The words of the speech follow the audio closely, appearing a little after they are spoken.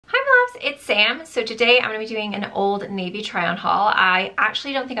guys, it's Sam. So today I'm going to be doing an Old Navy try on haul. I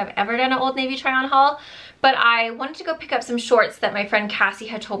actually don't think I've ever done an Old Navy try on haul, but I wanted to go pick up some shorts that my friend Cassie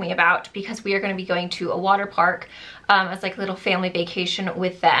had told me about because we are going to be going to a water park as like a little family vacation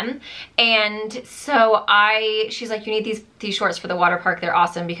with them. And so she's like, you need these shorts for the water park. They're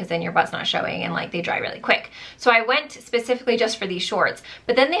awesome because then your butt's not showing and like they dry really quick. So I went specifically just for these shorts,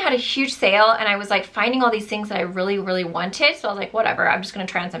 but then they had a huge sale and I was like finding all these things that I really wanted. So I was like, whatever, I'm just gonna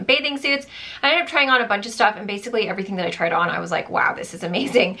try on some bathing suits. I ended up trying on a bunch of stuff and basically everything that I tried on, I was like, wow, this is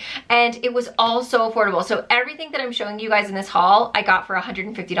amazing. And it was all so affordable. So everything that I'm showing you guys in this haul, I got for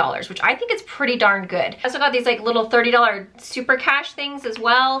 $150, which I think is pretty darn good. I also got these like little $30 super cash things as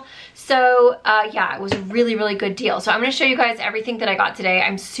well. So yeah, it was a really good deal. So I'm gonna show you guys everything that I got today.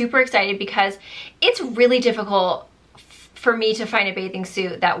 I'm super excited because it's really difficult for me to find a bathing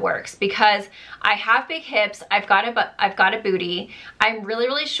suit that works because I have big hips, I've got a booty, I'm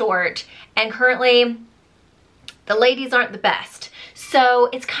really short, and currently the ladies aren't the best. So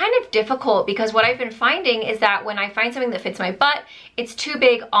it's kind of difficult because what I've been finding is that when I find something that fits my butt, it's too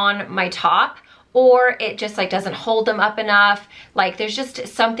big on my top, or it just like doesn't hold them up enough. Like there's just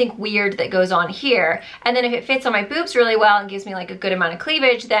something weird that goes on here. And then if it fits on my boobs really well and gives me like a good amount of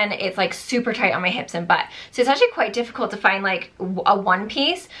cleavage, then it's like super tight on my hips and butt. So it's actually quite difficult to find like a one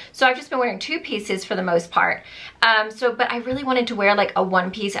piece. So I've just been wearing two pieces for the most part. But I really wanted to wear like a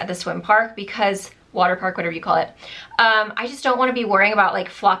one piece at the swim park because water park, whatever you call it. I just don't want to be worrying about like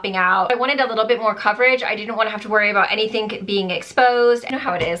flopping out. I wanted a little bit more coverage. I didn't want to have to worry about anything being exposed. I know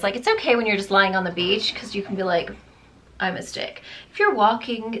how it is. Like it's okay when you're just lying on the beach because you can be like, I'm a stick. If you're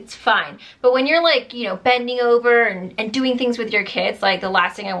walking, it's fine. But when you're like, you know, bending over and doing things with your kids, like the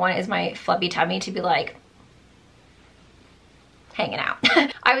last thing I want is my flubby tummy to be like, hanging out.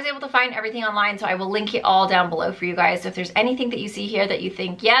 I was able to find everything online, so I will link it all down below for you guys. So if there's anything that you see here that you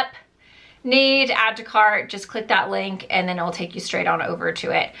think, yep, need, add to cart, just click that link and then it'll take you straight on over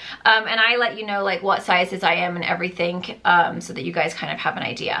to it. And I let you know like what sizes I am and everything so that you guys kind of have an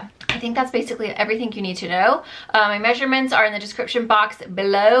idea. I think that's basically everything you need to know. My measurements are in the description box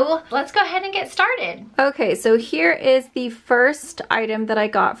below. Let's go ahead and get started. Okay, so here is the first item that I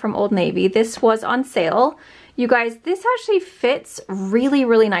got from Old Navy. This was on sale. You guys, this actually fits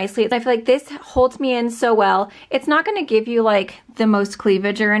really nicely. I feel like this holds me in so well. It's not going to give you like the most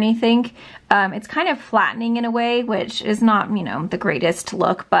cleavage or anything. It's kind of flattening in a way, which is not, you know, the greatest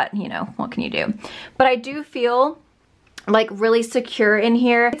look, but you know, what can you do? But I do feel like really secure in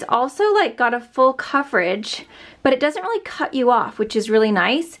here. It's also like got a full coverage, but it doesn't really cut you off, which is really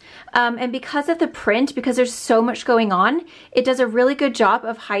nice. And because of the print, because there's so much going on, it does a really good job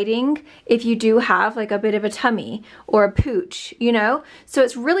of hiding if you do have like a bit of a tummy or a pooch, you know? So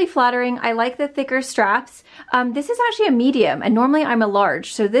it's really flattering. I like the thicker straps. This is actually a medium and normally I'm a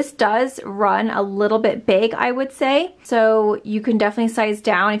large. So this does run a little bit big, I would say. So you can definitely size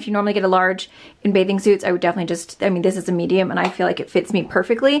down. If you normally get a large in bathing suits, I would definitely I mean, this is a medium and I feel like it fits me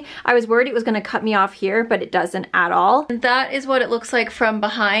perfectly. I was worried it was gonna cut me off here, but it doesn't at all. And that is what it looks like from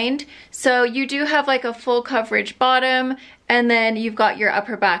behind. So you do have like a full coverage bottom and then you've got your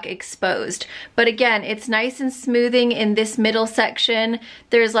upper back exposed. But again, it's nice and smoothing in this middle section.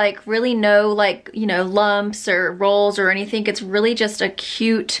 There's like really no like, you know, lumps or rolls or anything. It's really just a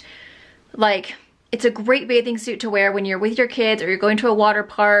cute, like, it's a great bathing suit to wear when you're with your kids or you're going to a water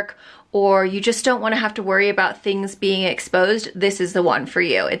park or you just don't want to have to worry about things being exposed. This is the one for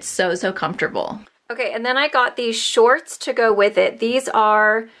you. It's so comfortable. Okay, and then I got these shorts to go with it. These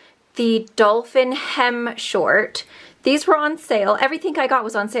are the dolphin hem short. These were on sale. Everything I got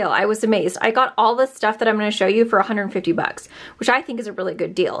was on sale. I was amazed. I got all this stuff that I'm going to show you for 150 bucks, which I think is a really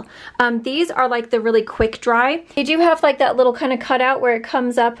good deal. These are like the really quick dry. They do have like that little kind of cutout where it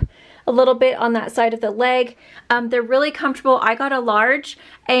comes up a little bit on that side of the leg. They're really comfortable. I got a large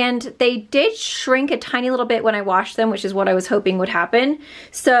and they did shrink a tiny little bit when I washed them, which is what I was hoping would happen.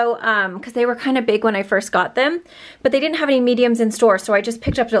 So, because they were kind of big when I first got them, but they didn't have any mediums in store. So I just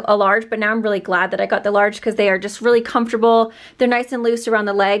picked up a large, but now I'm really glad that I got the large because they are just really comfortable. They're nice and loose around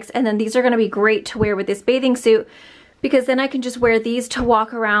the legs. And then these are going to be great to wear with this bathing suit because then I can just wear these to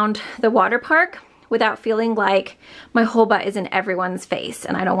walk around the water park without feeling like my whole butt is in everyone's face,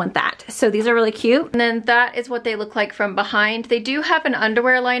 and I don't want that. So these are really cute. And then that is what they look like from behind. They do have an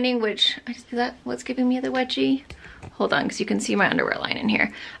underwear lining, which, is that what's giving me the wedgie? Hold on, because you can see my underwear line in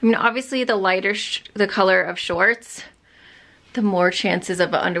here. I mean, obviously the lighter the color of shorts, the more chances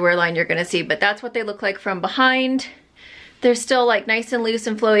of an underwear line you're gonna see, but that's what they look like from behind. They're still like nice and loose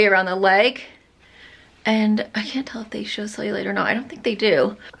and flowy around the leg. And I can't tell if they show cellulite or not. I don't think they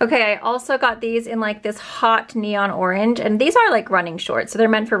do. Okay, I also got these in like this hot neon orange, and these are like running shorts, so they're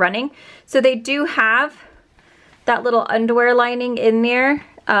meant for running. So they do have that little underwear lining in there,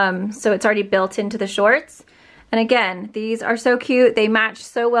 so it's already built into the shorts. And again, these are so cute. They match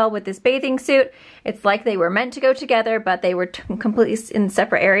so well with this bathing suit. It's like they were meant to go together, but they were completely in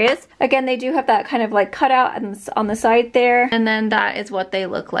separate areas. Again, they do have that kind of like cutout on the side there. And then that is what they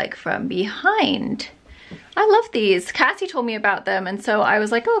look like from behind. I love these. Cassie told me about them, and so I was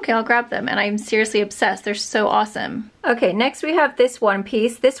like, oh, okay, I'll grab them. And I'm seriously obsessed. They're so awesome. Okay, next we have this one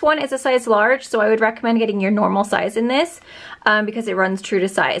piece. This one is a size large, so I would recommend getting your normal size in this because it runs true to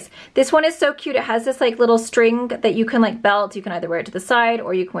size. This one is so cute. It has this like little string that you can like belt. You can either wear it to the side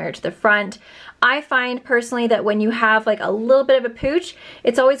or you can wear it to the front. I find personally that when you have like a little bit of a pooch,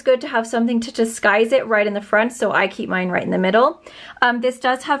 it's always good to have something to disguise it right in the front, so I keep mine right in the middle. This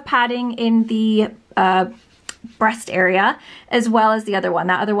does have padding in the breast area as well as the other one,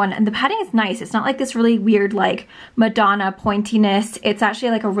 that other one, and the padding is nice. It's not like this really weird like Madonna pointiness. It's actually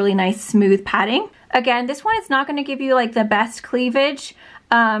like a really nice smooth padding. Again, this one is not going to give you like the best cleavage.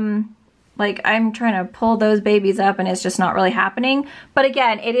 Like I'm trying to pull those babies up and it's just not really happening. But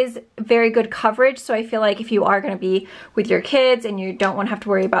again, it is very good coverage. So I feel like if you are going to be with your kids and you don't want to have to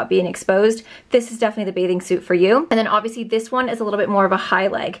worry about being exposed, this is definitely the bathing suit for you. And then obviously this one is a little bit more of a high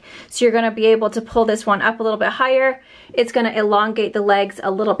leg. So you're going to be able to pull this one up a little bit higher. It's going to elongate the legs a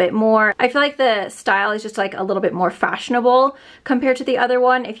little bit more. I feel like the style is just like a little bit more fashionable compared to the other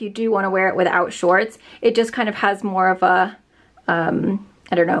one. If you do want to wear it without shorts, it just kind of has more of a,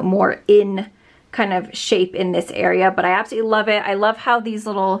 I don't know, more in kind of shape in this area, but I absolutely love it. I love how these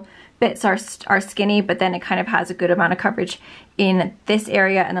little bits are skinny, but then it kind of has a good amount of coverage in this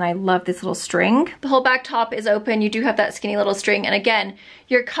area. And then I love this little string. The whole back top is open. You do have that skinny little string. And again,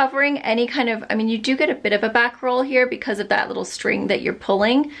 you're covering any kind of, I mean, you do get a bit of a back roll here because of that little string that you're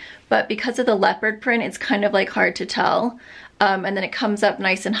pulling, but because of the leopard print, it's kind of like hard to tell. And then it comes up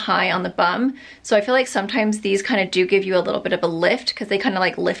nice and high on the bum. So I feel like sometimes these kind of do give you a little bit of a lift because they kind of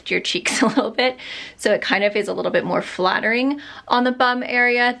like lift your cheeks a little bit. So it kind of is a little bit more flattering on the bum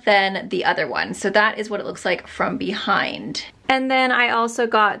area than the other one. So that is what it looks like from behind. And then I also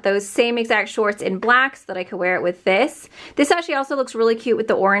got those same exact shorts in black so that I could wear it with this. This actually also looks really cute with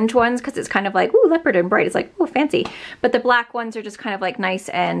the orange ones because it's kind of like, ooh, leopard and bright. It's like, ooh, fancy. But the black ones are just kind of like nice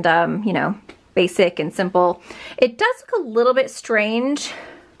and, you know, basic and simple. It does look a little bit strange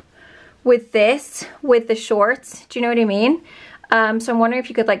with this, with the shorts. Do you know what I mean? So I'm wondering if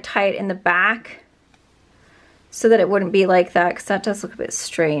you could like tie it in the back so that it wouldn't be like that, because that does look a bit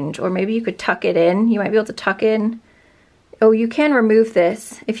strange. Or maybe you could tuck it in. You might be able to tuck in. Oh, you can remove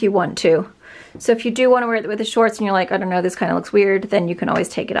this if you want to. So if you do want to wear it with the shorts and you're like, I don't know, this kind of looks weird, then you can always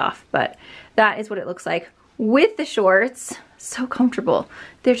take it off. But that is what it looks like with the shorts. So comfortable.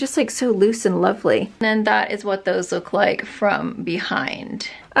 They're just like so loose and lovely. And then that is what those look like from behind.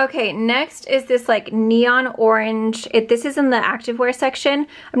 Okay, next is this like neon orange. This is in the activewear section.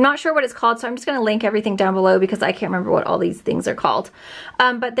 I'm not sure what it's called, so I'm just gonna link everything down below because I can't remember what all these things are called.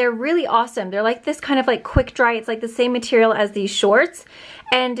 But they're really awesome. They're like this kind of like quick dry. It's like the same material as these shorts.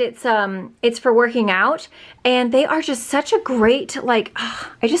 And it's for working out. And they are just such a great, like,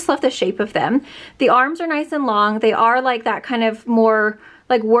 I just love the shape of them. The arms are nice and long. They are like that kind of more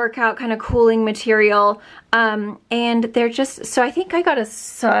like workout kind of cooling material. And they're just, so I think I got a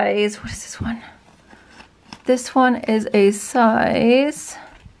size, what is this one? This one is a size,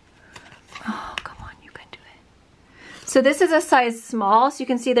 oh, come on, you can do it. So this is a size small, so you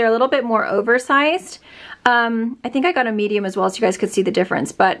can see they're a little bit more oversized. I think I got a medium as well so you guys could see the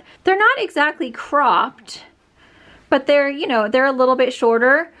difference, but they're not exactly cropped, but they're, you know, they're a little bit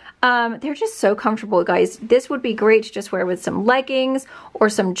shorter. They're just so comfortable, guys. This would be great to just wear with some leggings or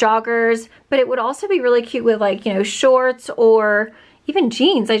some joggers, but it would also be really cute with like, you know, shorts or even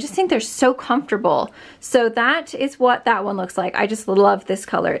jeans. I just think they're so comfortable. So that is what that one looks like. I just love this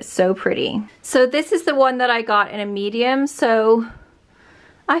color. It's so pretty. So this is the one that I got in a medium. So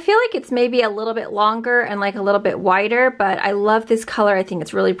I feel like it's maybe a little bit longer and like a little bit wider, but I love this color. I think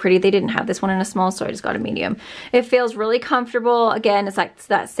it's really pretty. They didn't have this one in a small, so I just got a medium. It feels really comfortable. Again, it's like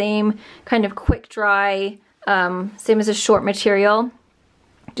that same kind of quick dry, same as a short material.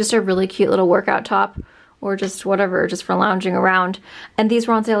 Just a really cute little workout top or just whatever, just for lounging around. And these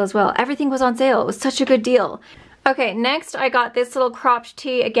were on sale as well. Everything was on sale. It was such a good deal. Okay, next I got this little cropped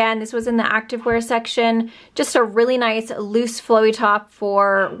tee. Again, this was in the activewear section. Just a really nice loose flowy top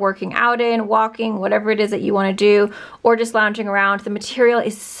for working out in, walking, whatever it is that you want to do, or just lounging around. The material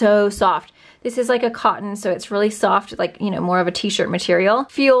is so soft. This is like a cotton, so it's really soft, like, you know, more of a t-shirt material.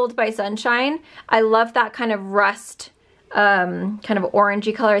 Fueled by sunshine. I love that kind of rust, kind of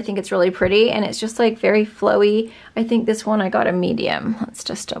orangey color. I think it's really pretty, and it's just like very flowy. I think this one I got a medium. Let's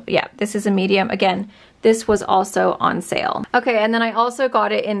just, yeah, this is a medium. Again, this was also on sale. Okay, and then I also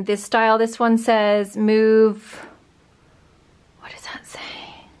got it in this style. This one says move, what does that say?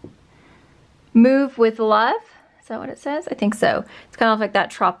 Move with love. Is that what it says? I think so. It's kind of like that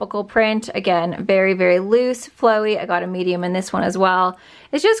tropical print. Again, very, very loose, flowy. I got a medium in this one as well.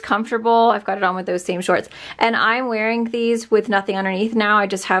 It's just comfortable. I've got it on with those same shorts. And I'm wearing these with nothing underneath now. I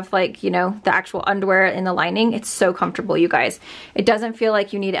just have, like, you know, the actual underwear in the lining. It's so comfortable, you guys. It doesn't feel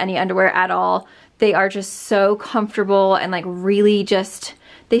like you need any underwear at all. They are just so comfortable and like really just,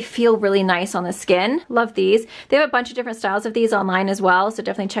 they feel really nice on the skin. Love these. They have a bunch of different styles of these online as well, so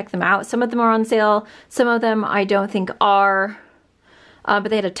definitely check them out. Some of them are on sale. Some of them I don't think are, but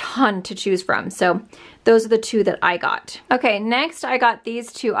they had a ton to choose from. So those are the two that I got. Okay, next I got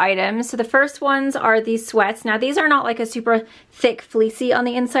these two items. So the first ones are these sweats. Now these are not like a super thick fleecy on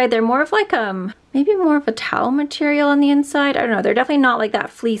the inside. They're more of like maybe more of a towel material on the inside. I don't know. They're definitely not like that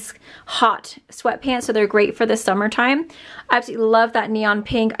fleece hot sweatpants, so they're great for the summertime. I absolutely love that neon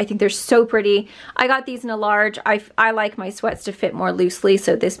pink. I think they're so pretty. I got these in a large. I like my sweats to fit more loosely,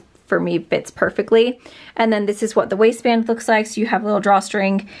 so this for me fits perfectly. And then this is what the waistband looks like. So you have a little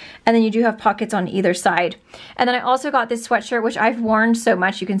drawstring, and then you do have pockets on either side. And then I also got this sweatshirt, which I've worn so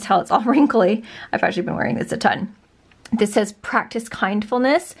much, you can tell it's all wrinkly. I've actually been wearing this a ton. This says practice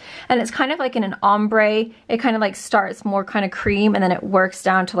kindfulness, and it's kind of like in an ombre. It kind of like starts more kind of cream, and then it works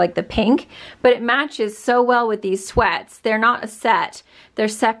down to like the pink, but it matches so well with these sweats. They're not a set, they're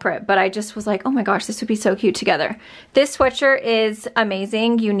separate, but I just was like, oh my gosh, this would be so cute together. This sweatshirt is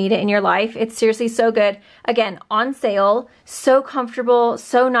amazing. You need it in your life. It's seriously so good. Again, on sale, so comfortable,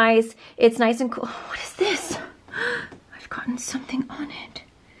 so nice. It's nice and cool. Oh, what is this? I've gotten something on it.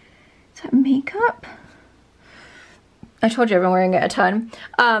 Is that makeup? I told you I've been wearing it a ton.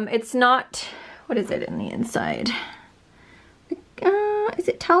 It's not, what is it in the inside? Is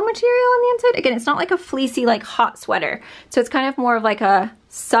it towel material on the inside? Again, it's not like a fleecy, like hot sweater. So it's kind of more of like a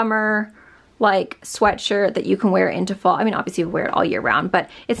summer, like sweatshirt that you can wear into fall. I mean, obviously you wear it all year round, but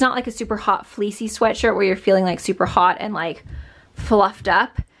it's not like a super hot fleecy sweatshirt where you're feeling like super hot and like fluffed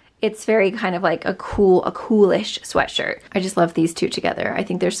up. It's very kind of like a coolish sweatshirt. I just love these two together. I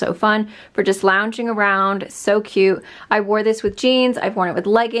think they're so fun for just lounging around, so cute. I wore this with jeans, I've worn it with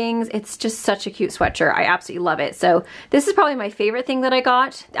leggings. It's just such a cute sweatshirt. I absolutely love it. So this is probably my favorite thing that I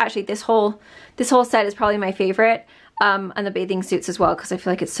got. Actually, this whole set is probably my favorite. And the bathing suits as well, because I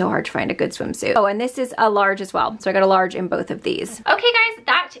feel like it's so hard to find a good swimsuit. Oh, and this is a large as well. So I got a large in both of these. Okay guys,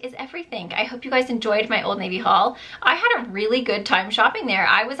 that is everything. I hope you guys enjoyed my Old Navy haul. I had a really good time shopping there.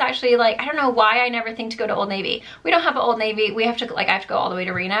 I was actually like, I don't know why I never think to go to Old Navy. We don't have an Old Navy. We have to, like, I have to go all the way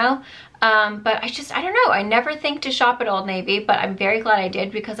to Reno. But I don't know. I never think to shop at Old Navy, but I'm very glad I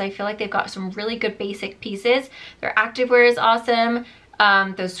did, because I feel like they've got some really good basic pieces. Their activewear is awesome.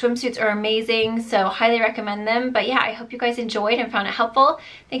 Those swimsuits are amazing, so highly recommend them. But yeah, I hope you guys enjoyed and found it helpful.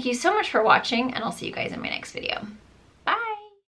 Thank you so much for watching, and I'll see you guys in my next video.